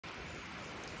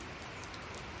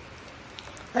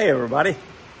Hey everybody,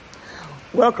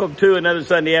 welcome to another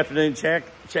Sunday afternoon chat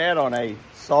on a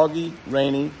soggy,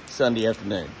 rainy Sunday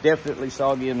afternoon. Definitely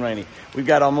soggy and rainy. We've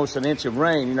got almost an inch of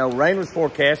rain. You know, rain was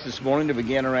forecast this morning to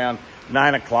begin around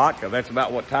 9 o'clock. That's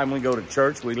about what time we go to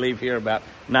church. We leave here about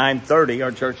 9:30.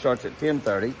 Our church starts at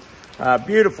 10:30.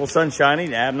 Beautiful, sunshiny,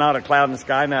 not a cloud in the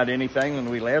sky, not anything when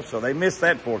we left, so they missed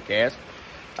that forecast.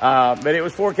 But it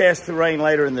was forecast to rain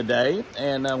later in the day.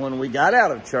 And when we got out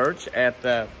of church at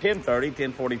 10:30,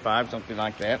 10:45, something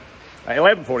like that,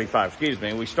 11:45, excuse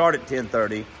me, we start at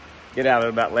 10:30, get out at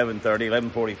about 11:30,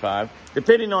 11:45,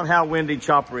 depending on how windy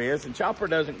Chopper is. And Chopper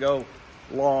doesn't go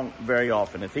long very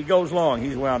often. If he goes long,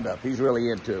 he's wound up. He's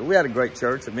really into it. We had a great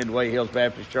church at Midway Hills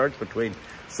Baptist Church between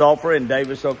Sulphur and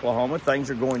Davis, Oklahoma. Things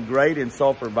are going great in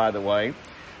Sulphur, by the way.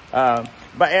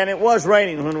 And it was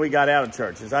raining when we got out of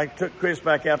church. As I took Chris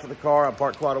back out to the car, I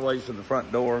parked quite a ways from the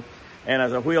front door. And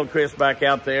as I wheeled Chris back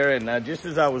out there, and just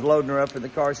as I was loading her up in the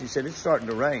car, she said, "It's starting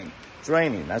to rain. It's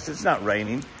raining." I said, "It's not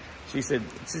raining." She said,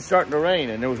 "It's starting to rain."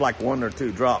 And there was like one or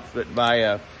two drops. But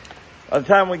by the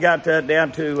time we got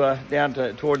down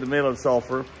to toward the middle of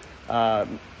Sulphur,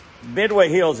 Midway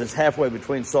Hills is halfway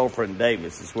between Sulphur and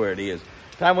Davis is where it is.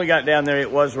 Time we got down there, it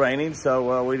was raining,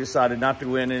 so we decided not to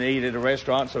go in and eat at a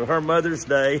restaurant. So her Mother's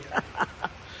Day,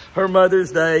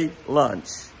 lunch,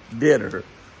 dinner,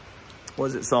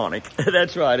 was at Sonic.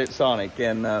 That's right, at Sonic.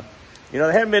 And, they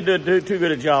haven't been doing too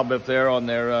good a job up there on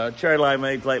their cherry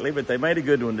limeade lately, but they made a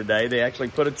good one today. They actually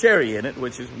put a cherry in it,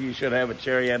 which is, you should have a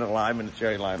cherry and a lime in a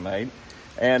cherry limeade.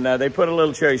 And they put a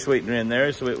little cherry sweetener in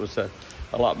there, so it was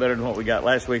a lot better than what we got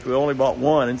last week. We only bought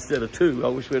one instead of two. I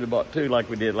wish we'd have bought two like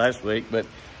we did last week. But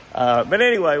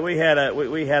anyway, we had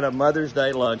a Mother's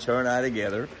Day lunch, her and I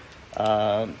together.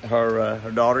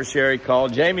 Her daughter Sherry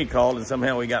called, Jamie called, and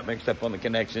somehow we got mixed up on the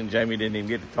connection. Jamie didn't even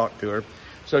get to talk to her,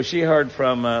 so she heard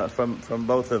from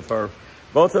both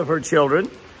of her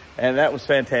children, and that was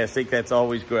fantastic. That's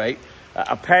always great.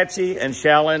 Apache and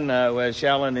Shallon.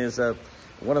 Shallon is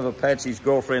one of Apache's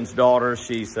girlfriend's daughters.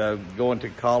 She's going to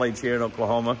college here in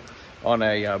Oklahoma on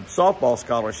a softball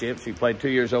scholarship. She played 2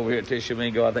 years over here at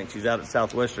Tishomingo. I think she's out at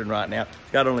Southwestern right now.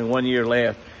 She's got only 1 year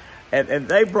left. And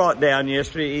they brought down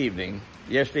yesterday evening,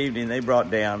 they brought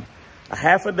down a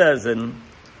half a dozen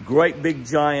great big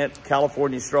giant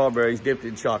California strawberries dipped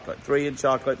in chocolate. 3 in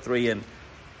chocolate, 3 in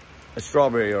a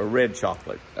strawberry or red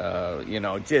chocolate.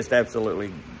 Just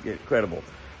absolutely incredible.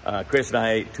 Chris and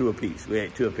I ate 2 apiece. We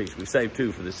ate 2 apiece. We saved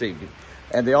 2 for this evening.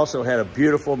 And they also had a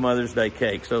beautiful Mother's Day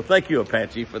cake. So thank you,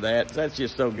 Apache, for that. That's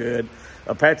just so good.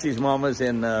 Apache's mama's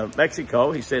in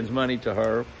Mexico. He sends money to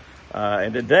her.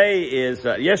 And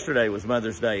yesterday was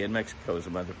Mother's Day in Mexico, as a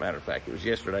matter of fact. It was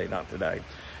yesterday, not today.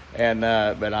 And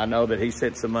but I know that he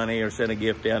sent some money or sent a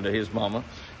gift down to his mama.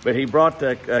 But he brought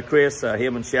Chris,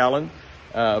 him and Shallon,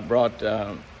 brought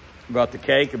the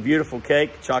cake, a beautiful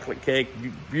cake, chocolate cake,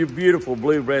 beautiful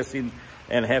blue dressing,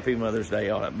 and happy Mother's Day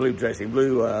on it. Blue dressing,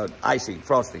 blue icing,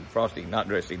 frosting, not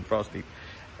dressing, frosting.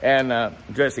 And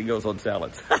dressing goes on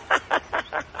salads.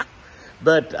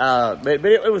 But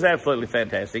it was absolutely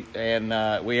fantastic.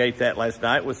 And we ate that last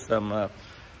night with some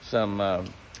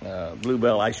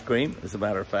Bluebell ice cream, as a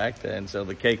matter of fact. And so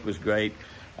the cake was great.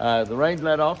 The rain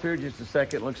let off here just a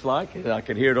second, looks like. I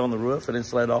could hear it on the roof, and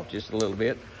it's let off just a little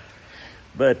bit.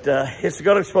 But it's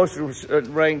supposed to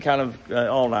rain kind of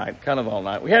all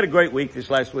night. We had a great week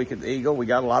this last week at the Eagle. We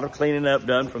got a lot of cleaning up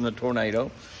done from the tornado.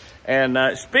 And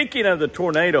speaking of the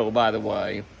tornado, by the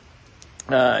way,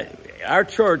 our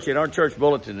church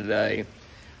bulletin today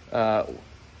had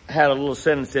a little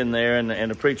sentence in there,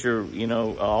 and the preacher,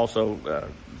 also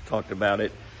talked about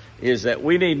it, is that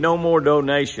we need no more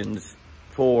donations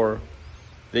for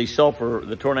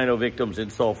the tornado victims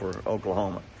in Sulphur,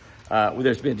 Oklahoma.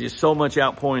 There's been just so much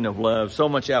outpouring of love, so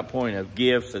much outpouring of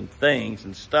gifts and things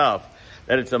and stuff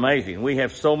that it's amazing. We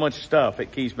have so much stuff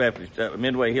at Keys Baptist,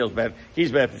 Midway Hills Baptist.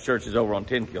 Keys Baptist Church is over on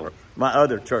 10 Killer. My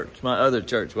other church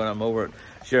when I'm over at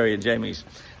Sherry and Jamie's.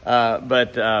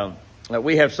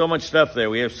 We have so much stuff there.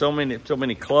 We have so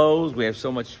many clothes. We have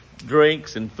so much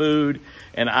drinks and food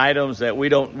and items that we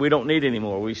don't need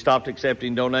anymore. We stopped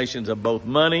accepting donations of both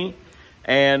money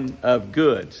and of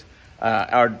goods.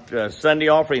 Our Sunday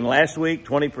offering last week,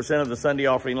 20% of the Sunday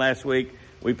offering last week,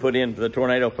 we put into the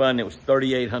tornado fund. It was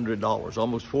 $3,800,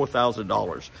 almost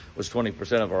 $4,000 was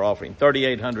 20% of our offering,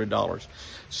 $3,800.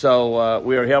 So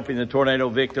we are helping the tornado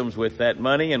victims with that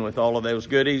money and with all of those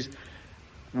goodies.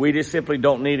 We just simply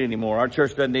don't need any more. Our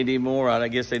church doesn't need any more. I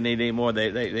guess they need any more.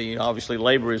 They obviously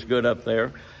labor is good up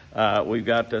there. We've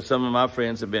got some of my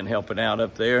friends have been helping out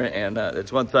up there, and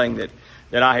it's one thing that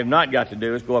that I have not got to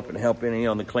do is go up and help any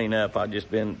on the cleanup. I've just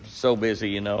been so busy,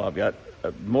 you know. I've got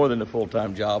more than a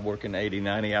full-time job, working 80,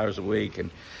 90 hours a week,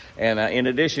 and in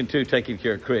addition to taking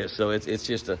care of Chris. So it's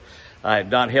just I have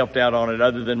not helped out on it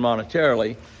other than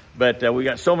monetarily, but we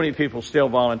got so many people still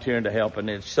volunteering to help, and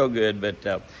it's so good.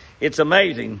 But it's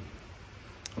amazing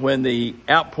when the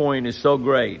outpouring is so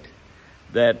great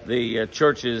that the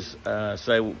churches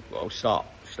say, oh, stop.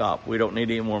 We don't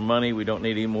need any more money. We don't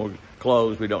need any more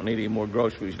clothes. We don't need any more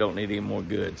groceries. We don't need any more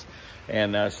goods.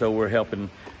 And so we're helping.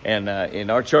 And in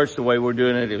our church, the way we're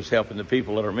doing it is helping the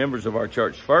people that are members of our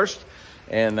church first.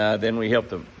 And then we help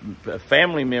the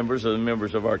family members of the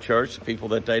members of our church, the people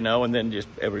that they know, and then just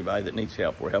everybody that needs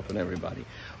help. We're helping everybody.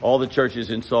 All the churches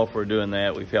in Sulphur are doing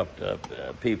that. We've helped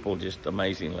people just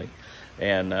amazingly.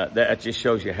 And that just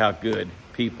shows you how good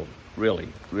people really,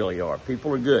 really are.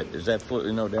 People are good. There's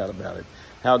absolutely no doubt about it.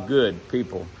 How good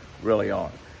people really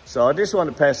are. So I just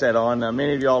wanted to pass that on.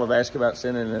 Many of y'all have asked about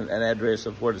sending an address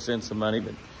of where to send some money,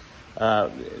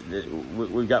 but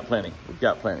we've got plenty. We've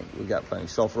got plenty.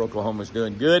 Sulphur, Oklahoma is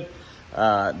doing good.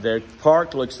 Their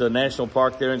park the national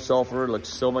park there in Sulphur looks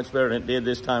so much better than it did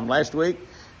this time last week.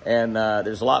 And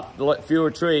there's a lot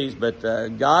fewer trees, but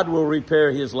God will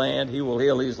repair his land. He will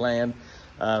heal his land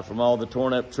from all the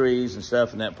torn up trees and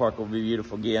stuff, and that park will be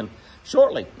beautiful again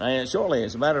shortly. Shortly.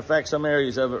 As a matter of fact, some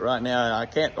areas of it right now, I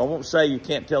won't say you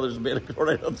can't tell there's a bit of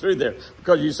tornado through there,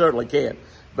 because you certainly can.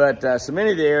 But so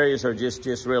many of the areas are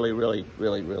just really, really,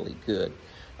 really, really good.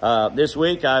 This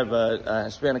week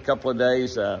I've spent a couple of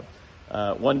days,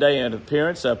 one day an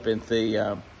appearance up at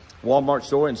the Walmart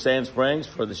store in Sand Springs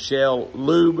for the Shell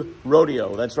Lube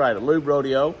Rodeo. That's right, a Lube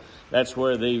Rodeo. That's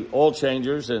where the oil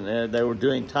changers, and they were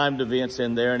doing timed events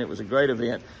in there, and it was a great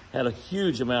event. Had a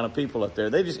huge amount of people up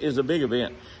there. It was a big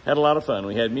event. Had a lot of fun.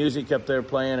 We had music up there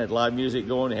playing, had live music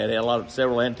going. We had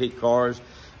several antique cars.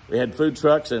 We had food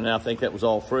trucks, and I think that was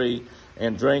all free,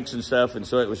 and drinks and stuff, and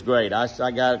so it was great. I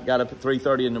got up at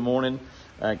 3:30 in the morning.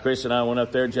 Chris and I went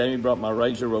up there. Jamie brought my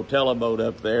Razor Rotella boat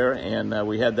up there, and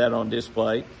we had that on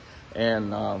display.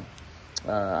 And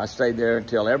I stayed there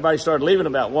until everybody started leaving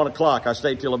about 1 o'clock. I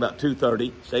stayed till about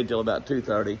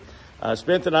 2:30.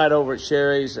 Spent the night over at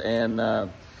Sherry's, and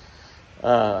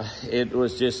it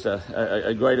was just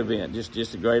a great event,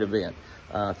 just a great event.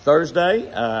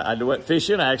 Thursday, I went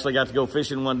fishing. I actually got to go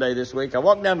fishing one day this week. I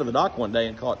walked down to the dock one day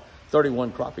and caught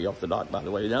 31 crappie off the dock, by the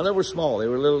way. Now, they were small. They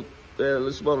were a little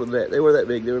smaller than that. They were that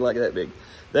big. They were like that big.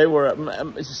 They were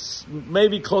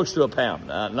maybe close to a pound.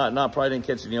 Probably didn't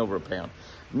catch any over a pound.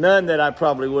 None that I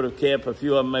probably would have kept. A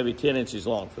few of them maybe 10 inches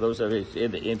long, for those of you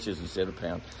in the inches instead of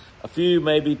pounds. A few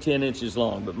maybe 10 inches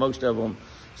long, but most of them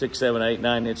 6, 7, 8,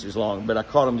 9 inches long. But I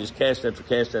caught them just cast after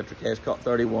cast after cast, caught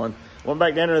 31. Went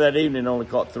back down there that evening and only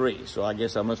caught 3. So I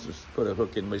guess I must have put a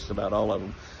hook in just about all of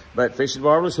them. But fishing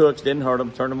marvelous hooks, didn't hurt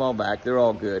them, turned them all back. They're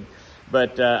all good.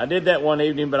 But I did that one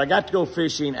evening, but I got to go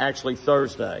fishing actually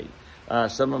Thursday.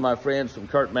 Some of my friends from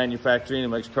Kurt Manufacturing, who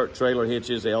makes Kurt trailer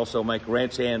hitches, they also make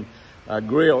ranch hand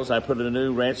grills. I put a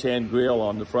new ranch hand grill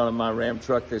on the front of my Ram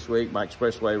truck this week, my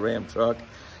Expressway Ram truck,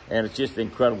 and it's just an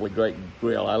incredibly great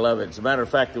grill. I love it. As a matter of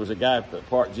fact, there was a guy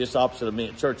parked just opposite of me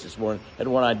at church this morning, had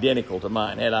one identical to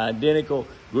mine, had an identical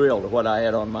grill to what I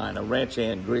had on mine, a ranch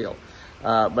hand grill.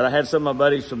 But I had some of my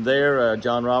buddies from there,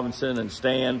 John Robinson and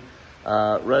Stan,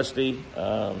 Rusty,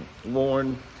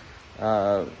 Warren.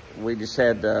 We just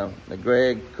had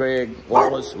Craig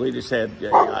Wallace. We just had,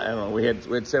 I don't know, we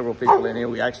had several people in here.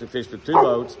 We actually fished with 2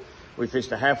 boats. We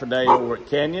fished a half a day over at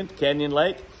Canyon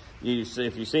Lake.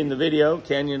 If you've seen the video,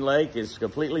 Canyon Lake is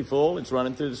completely full. It's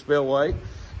running through the spillway.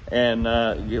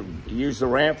 And you use the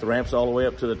ramp. The ramp's all the way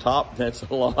up to the top. That's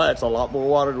a lot more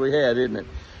water than we had, isn't it?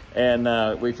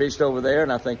 And we fished over there,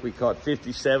 and I think we caught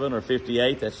 57 or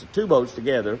 58. That's the 2 boats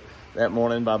together that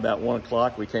morning by about 1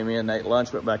 o'clock. We came in, ate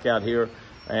lunch, went back out here,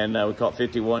 and we caught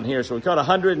 51 here. So we caught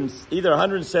either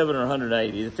 107 or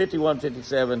 108, either 51,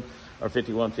 57, or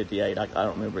 51, 58. I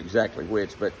don't remember exactly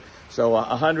which, but so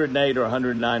 108 or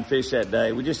 109 fish that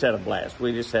day. We just had a blast.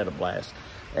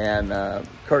 And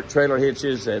Kurt Trailer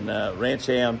Hitches and Ranch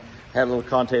Ham had a little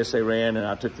contest they ran, and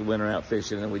I took the winner out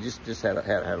fishing, and we just had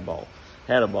a ball.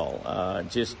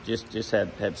 Just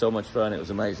had so much fun. It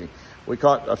was amazing. We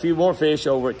caught a few more fish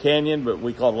over at Canyon, but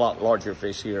we caught a lot larger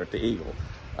fish here at the Eagle.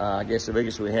 I guess the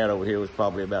biggest we had over here was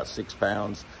probably about 6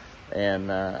 pounds.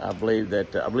 And I believe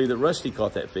that Rusty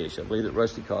caught that fish. I believe that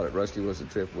Rusty caught it. Rusty was the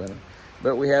trip winner.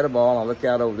 But we had a ball. I look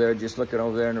out over there, just looking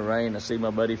over there in the rain. I see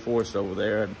my buddy Forrest over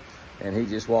there, and he's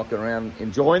just walking around,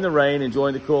 enjoying the rain,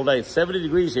 enjoying the cool day. It's 70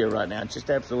 degrees here right now. It's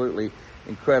just absolutely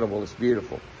incredible. It's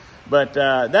beautiful. But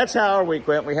that's how our week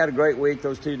went. We had a great week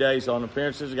those 2 days on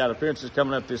appearances. We got appearances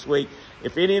coming up this week.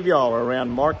 If any of y'all are around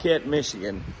Marquette,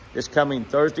 Michigan, this coming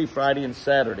Thursday, Friday, and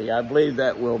Saturday, I believe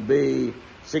that will be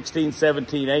 16,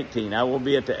 17, 18. I will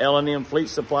be at the L&M Fleet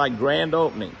Supply grand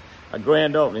opening. A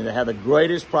grand opening. They have the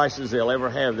greatest prices they'll ever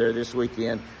have there this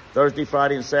weekend. Thursday,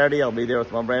 Friday, and Saturday, I'll be there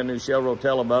with my brand new Shell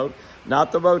Rotella boat.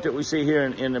 Not the boat that we see here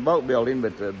in the boat building,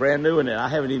 but the brand new one that I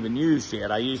haven't even used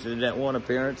yet. I used it in that one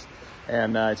appearance,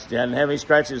 and it doesn't have any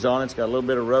scratches on it. It's got a little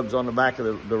bit of rubs on the back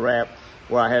of the wrap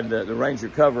where I had the Ranger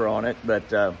cover on it, but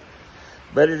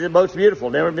the boat's beautiful.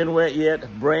 Never been wet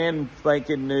yet. Brand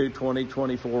spanking new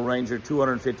 2024 Ranger,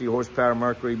 250 horsepower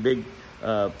Mercury, big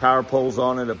power poles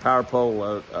on it, a power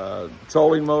pole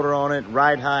trolling motor on it,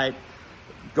 ride height,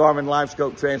 Garmin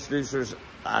LiveScope transducers.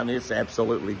 I mean, it's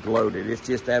absolutely gloated. It's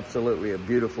just absolutely a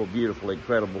beautiful, beautiful,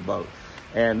 incredible boat.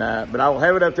 And but I will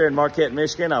have it up there in Marquette,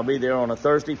 Michigan. I'll be there on a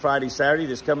Thursday, Friday, Saturday.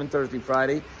 This coming Thursday,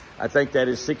 Friday. I think that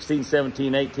is 16,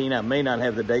 17, 18. I may not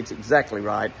have the dates exactly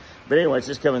right. But anyway, it's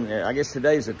just coming. I guess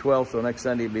today's the 12th, so next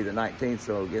Sunday will be the 19th.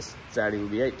 So I guess Saturday will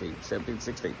be 18, 17,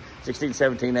 16, 16,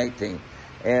 17, 18.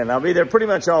 And I'll be there pretty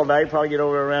much all day. Probably get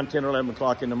over around 10 or 11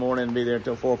 o'clock in the morning and be there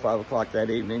until 4 or 5 o'clock that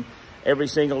evening. Every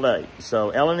single day. So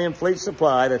L&M Fleet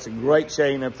Supply, that's a great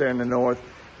chain up there in the north.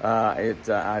 I've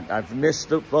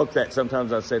misspoke that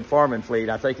sometimes. I've said Farm and Fleet.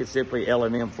 I think it's simply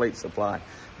L&M Fleet Supply.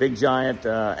 Big giant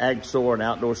ag store, an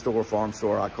outdoor store, farm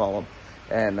store, I call them.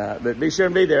 And but be sure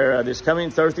to be there this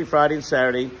coming Thursday, Friday, and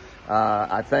Saturday.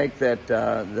 I think that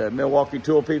the Milwaukee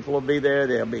Tool people will be there.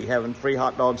 They'll be having free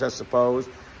hot dogs, I suppose.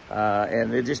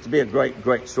 And it'll just be a great,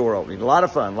 great store opening. A lot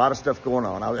of fun, a lot of stuff going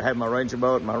on. I have my Ranger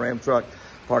boat and my Ram truck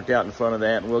parked out in front of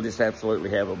that, and we'll just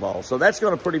absolutely have a ball. So that's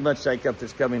going to pretty much take up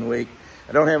this coming week.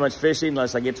 I don't have much fishing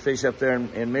unless I get to fish up there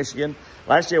in Michigan.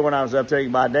 Last year when I was up there, you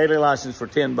can buy a daily license for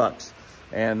 $10.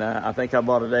 And I think I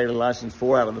bought a daily license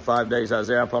 4 out of the 5 days I was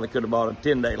there. I probably could have bought a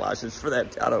 10-day license for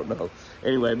that. I don't know.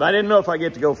 Anyway, but I didn't know if I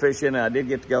get to go fishing. I did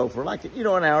get to go for like, an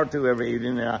hour or two every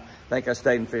evening. And I think I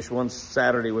stayed and fished one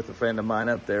Saturday with a friend of mine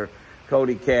up there,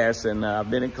 Cody Cass, and I've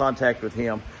been in contact with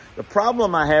him. The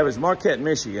problem I have is Marquette,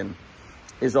 Michigan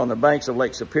is on the banks of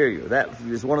Lake Superior. That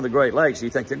is one of the Great Lakes. You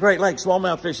think the Great Lakes,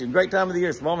 smallmouth fishing, great time of the year,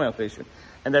 smallmouth fishing.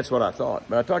 And that's what I thought.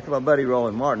 But I talked to my buddy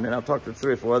Roland Martin, and I've talked to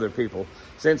 3 or 4 other people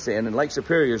since then, and Lake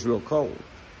Superior is real cold.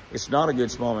 It's not a good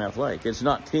smallmouth lake. It's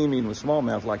not teeming with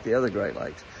smallmouth like the other Great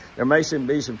Lakes. There may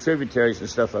be some tributaries and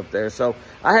stuff up there. So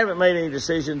I haven't made any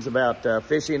decisions about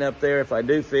fishing up there. If I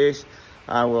do fish,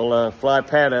 I will fly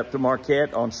Pat up to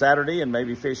Marquette on Saturday and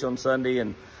maybe fish on Sunday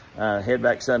and head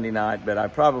back Sunday night. But I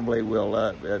probably will.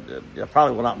 I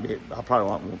probably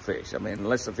won't fish. I mean,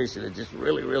 unless the fishing is just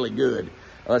really, really good.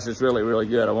 Unless it's really, really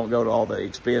good, I won't go to all the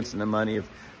expense and the money of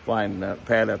flying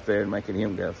Pat up there and making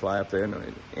him go fly up there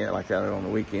and like that on the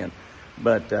weekend.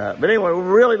 But anyway, we're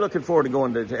really looking forward to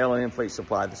going to L&M Fleet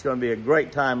Supply. It's going to be a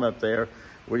great time up there.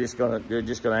 We're just going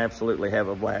to absolutely have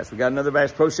a blast. We got another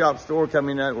Bass Pro Shop store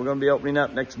coming up. We're going to be opening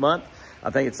up next month. I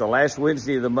think it's the last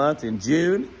Wednesday of the month in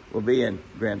June. We'll be in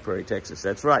Grand Prairie, Texas.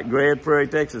 That's right, Grand Prairie,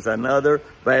 Texas. Another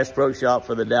Bass Pro Shop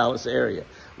for the Dallas area.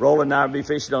 Roland and I will be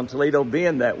fishing on Toledo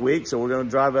Bend that week, so we're going to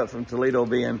drive up from Toledo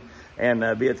Bend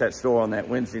and be at that store on that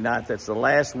Wednesday night. That's the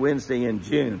last Wednesday in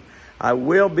June. I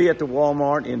will be at the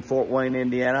Walmart in Fort Wayne,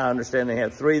 Indiana. I understand they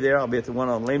have 3 there. I'll be at the one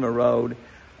on Lima Road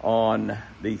on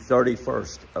the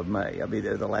 31st of May. I'll be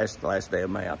there the last day of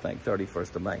May, I think,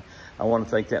 31st of May. I want to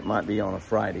think that might be on a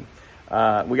Friday.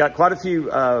 We got quite a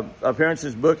few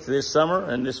appearances booked this summer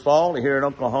and this fall here in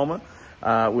Oklahoma.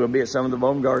 We'll be at some of the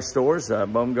Bomgar stores.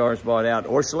 Bomgar's bought out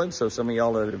Orscheln, so some of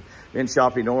y'all that have been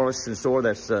shopping Orscheln store,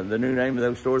 that's the new name of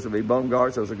those stores will be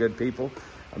Bomgars. Those are good people.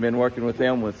 I've been working with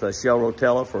them with Shell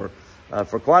Rotella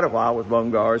for quite a while with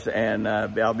Bomgars, and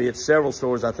I'll be at several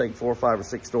stores, I think 4, 5, or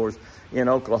 6 stores in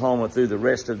Oklahoma through the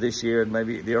rest of this year and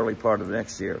maybe the early part of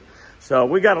next year. So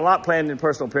we got a lot planned in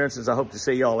personal appearances. I hope to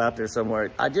see y'all out there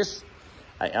somewhere.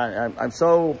 I'm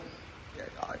so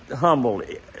humbled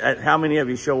at how many of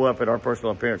you show up at our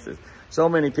personal appearances. So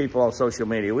many people on social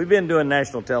media. We've been doing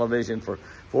national television for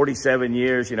 47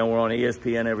 years. You know, we're on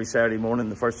ESPN every Saturday morning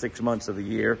the first 6 months of the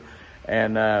year.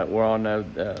 And we're on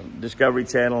Discovery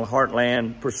Channel,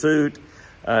 Heartland, Pursuit,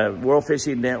 World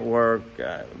Fishing Network,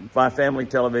 My Family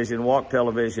Television, Walk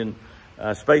Television,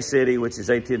 Space City, which is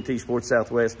AT&T Sports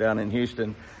Southwest down in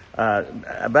Houston.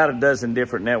 About a dozen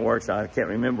different networks. I can't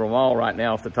remember them all right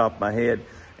now off the top of my head.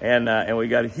 And we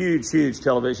got a huge, huge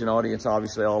television audience,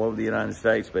 obviously, all over the United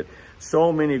States. But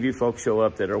so many of you folks show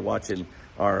up that are watching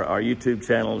our YouTube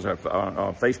channels, our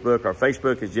Facebook. Our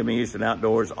Facebook is Jimmy Houston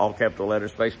Outdoors, all capital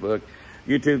letters, Facebook.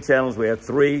 YouTube channels, we have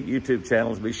 3 YouTube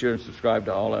channels. Be sure and subscribe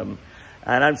to all of them.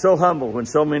 And I'm so humbled when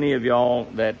so many of y'all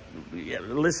that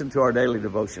listen to our daily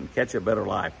devotion, Catch a Better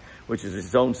Life, which is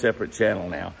its own separate channel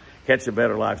now. Catch a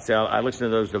Better Life. So I listen to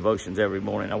those devotions every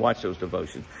morning. I watch those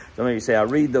devotions. Some of you say, I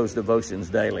read those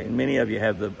devotions daily. And many of you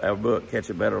have our book,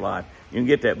 Catch a Better Life. You can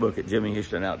get that book at Jimmy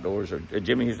Houston Outdoors or at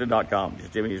jimmyhouston.com.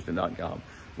 Just jimmyhouston.com.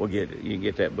 You can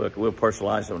get that book. We'll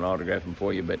personalize them and autograph them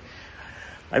for you. But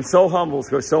I'm so humbled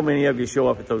because so many of you show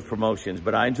up at those promotions.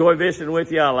 But I enjoy visiting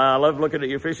with you. I love looking at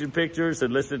your fishing pictures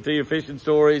and listening to your fishing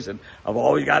stories. And I've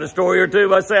always got a story or two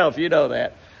myself. You know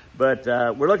that. But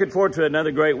we're looking forward to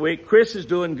another great week. Chris is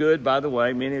doing good, by the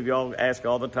way. Many of y'all ask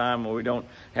all the time, well, we don't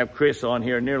have Chris on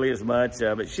here nearly as much.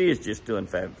 But she is just doing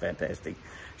fantastic.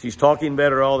 She's talking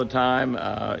better all the time.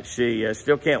 She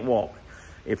still can't walk.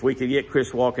 If we could get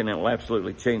Chris walking, it will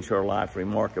absolutely change her life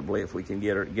remarkably if we can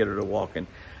get her to walking.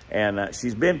 And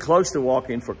she's been close to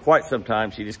walking for quite some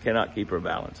time. She just cannot keep her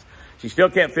balance. She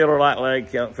still can't feel her right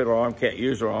leg, can't feel her arm, can't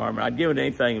use her arm. I'd give it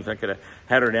anything if I could have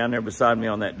had her down there beside me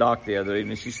on that dock the other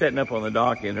evening. She's sitting up on the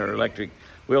dock in her electric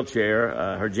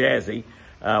wheelchair, her Jazzy,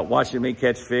 watching me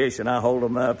catch fish, and I hold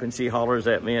them up, and she hollers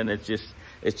at me, and it's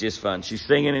just fun. She's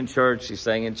singing in church. She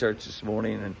sang in church this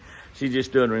morning, and she's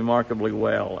just doing remarkably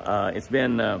well. It's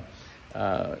been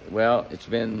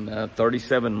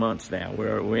 37 months now.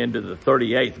 We're into the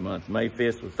 38th month. May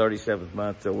 5th was 37th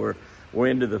month, so we're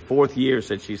into the 4th year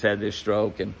since she's had this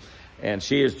stroke, and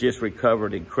she has just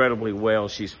recovered incredibly well.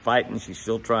 She's fighting. She's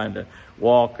still trying to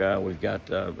walk. We've got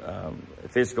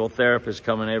physical therapists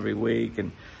coming every week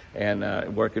and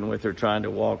working with her, trying to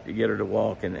walk, to get her to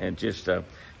walk, and just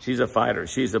she's a fighter.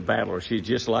 She's a battler. She's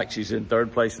just like she's in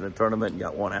 3rd place in the tournament and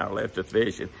got 1 hour left to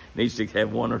fish and needs to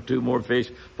have 1 or 2 more fish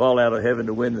fall out of heaven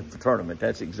to win the tournament.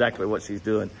 That's exactly what she's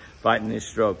doing, fighting this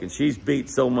stroke. And she's beat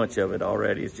so much of it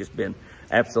already. It's just been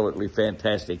absolutely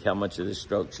fantastic how much of this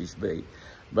stroke she's beat.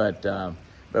 But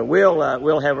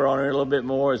we'll have her on her a little bit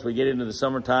more as we get into the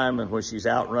summertime, and where she's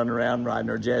out running around, riding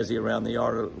her Jazzy around the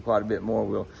yard quite a bit more.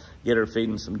 We'll get her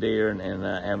feeding some deer and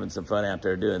having some fun out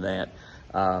there doing that.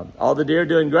 All the deer are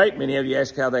doing great. Many of you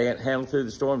ask how they handle through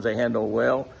the storms. They handle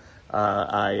well.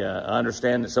 I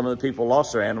understand that some of the people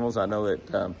lost their animals. I know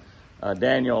that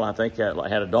Daniel, I think, had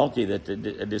a donkey that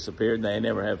disappeared and they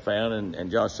never have found.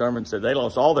 And Josh Sherman said they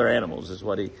lost all their animals, is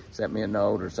what he sent me a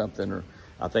note or something. Or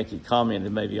I think he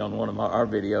commented maybe on one of our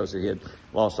videos that he had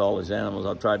lost all his animals.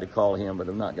 I've tried to call him, but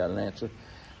I've not got an answer.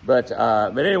 But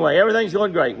anyway, everything's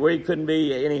going great. We couldn't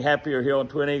be any happier here on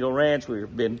Twin Eagle Ranch.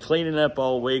 We've been cleaning up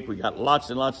all week. We got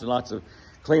lots and lots and lots of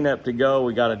cleanup to go.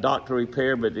 We got a dock to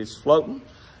repair, but it's floating.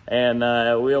 And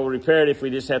we'll repair it if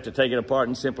we just have to take it apart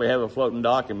and simply have a floating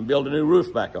dock and build a new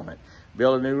roof back on it.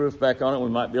 Build a new roof back on it. We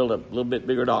might build a little bit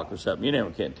bigger dock or something. You never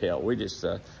can tell.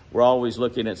 We're always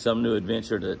looking at some new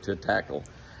adventure to tackle.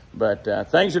 But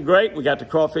things are great. We got the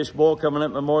Crawfish Boil coming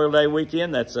up Memorial Day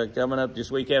weekend. That's coming up this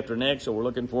week after next, so we're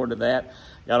looking forward to that.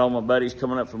 Got all my buddies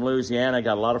coming up from Louisiana.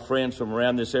 Got a lot of friends from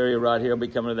around this area right here. Will be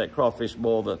coming to that Crawfish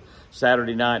Boil the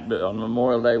Saturday night on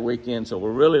Memorial Day weekend, so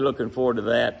we're really looking forward to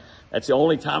that. That's the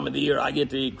only time of the year I get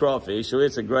to eat crawfish, so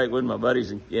it's a great one. My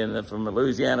buddies from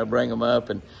Louisiana bring them up,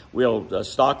 and we'll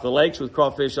stock the lakes with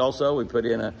crawfish also. We put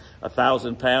in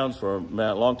 1,000 pounds. For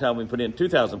a long time we put in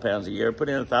 2,000 pounds a year. Put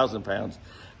in 1,000 pounds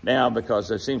now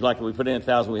because it seems like if we put in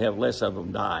 1,000, we have less of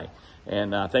them die.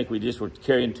 And I think we just were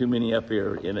carrying too many up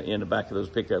here in the back of those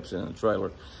pickups in the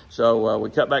trailer. So we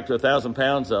cut back to 1,000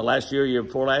 pounds last year, year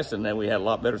before last, and then we had a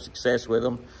lot better success with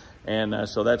them. And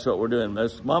so that's what we're doing.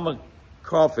 Those mama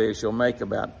crawfish will make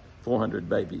about 400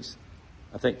 babies.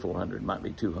 I think 400, might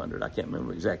be 200. I can't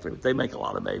remember exactly, but they make a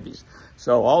lot of babies.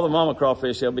 So all the mama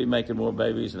crawfish, they'll be making more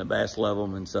babies, and the bass love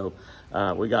them. And so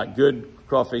we got good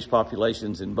crawfish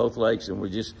populations in both lakes, and we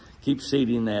just keep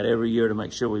seeding that every year to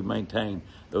make sure we maintain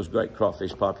those great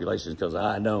crawfish populations, because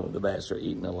I know the bass are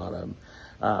eating a lot of them.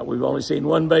 We've only seen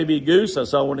one baby goose. I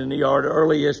saw one in the yard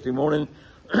early yesterday morning.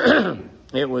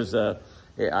 It was...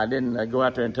 I didn't go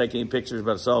out there and take any pictures,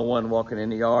 but I saw one walking in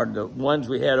the yard. The ones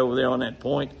we had over there on that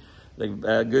point,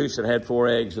 the goose had 4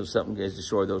 eggs of something has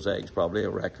destroyed those eggs, probably a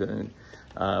raccoon.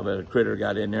 But a critter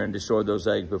got in there and destroyed those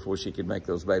eggs before she could make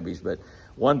those babies. But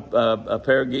a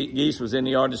pair of geese was in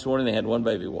the yard this morning. They had one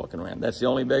baby walking around. That's the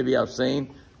only baby I've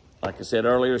seen. Like I said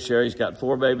earlier, Sherry's got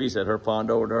 4 babies at her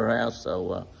pond over to her house.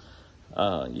 So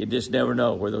you just never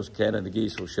know where those Canada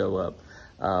geese will show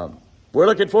up. we're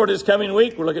looking forward to this coming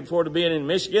week. We're looking forward to being in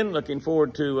Michigan, looking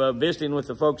forward to visiting with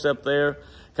the folks up there.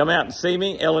 Come out and see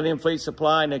me, L&M Fleet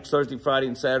Supply, next Thursday, Friday,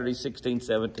 and Saturday, 16,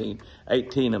 17,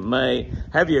 18 of May.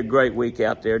 Have you a great week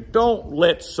out there. Don't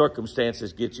let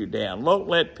circumstances get you down. Don't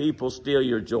let people steal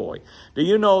your joy. Do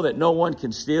you know that no one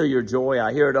can steal your joy?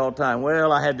 I hear it all the time.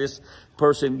 Well, I had this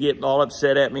person getting all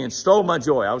upset at me and stole my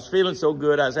joy. I was feeling so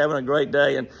good. I was having a great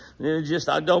day, and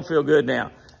I don't feel good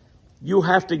now. You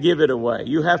have to give it away.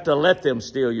 You have to let them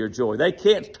steal your joy. They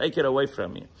can't take it away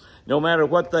from you. No matter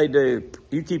what they do,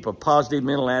 you keep a positive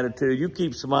mental attitude. You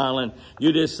keep smiling.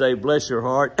 You just say, bless your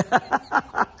heart.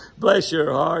 Bless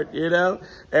your heart, you know,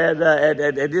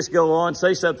 and just go on.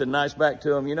 Say something nice back to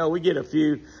them. You know, we get a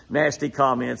few nasty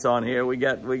comments on here. We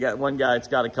got one guy that's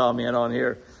got a comment on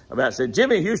here about said,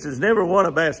 Jimmy Houston's never won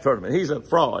a bass tournament. He's a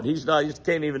fraud. He's not, he just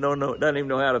can't even doesn't even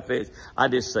know how to fish. I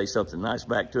just say something nice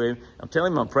back to him. I'm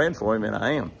telling him I'm praying for him, and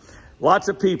I am. Lots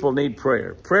of people need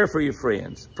prayer. Prayer for your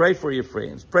friends. Pray for your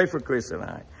friends. Pray for Chris and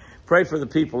I. Pray for the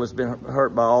people that's been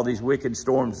hurt by all these wicked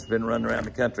storms that's been running around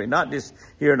the country. Not just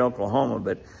here in Oklahoma,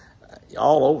 but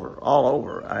all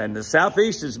over. And the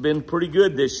Southeast has been pretty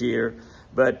good this year.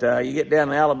 But you get down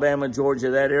to Alabama, Georgia,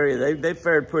 that area, they've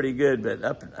fared pretty good. But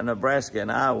up in Nebraska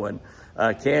and Iowa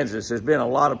and Kansas, there's been a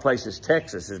lot of places.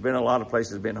 Texas, there's been a lot of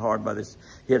places been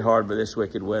hit hard by this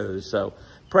wicked weather. So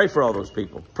pray for all those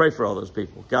people. Pray for all those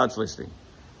people. God's listening.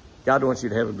 God wants you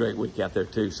to have a great week out there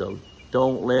too. So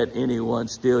don't let anyone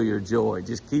steal your joy.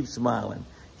 Just keep smiling.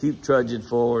 Keep trudging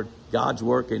forward. God's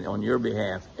working on your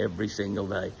behalf every single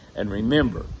day. And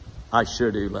remember, I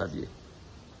sure do love you.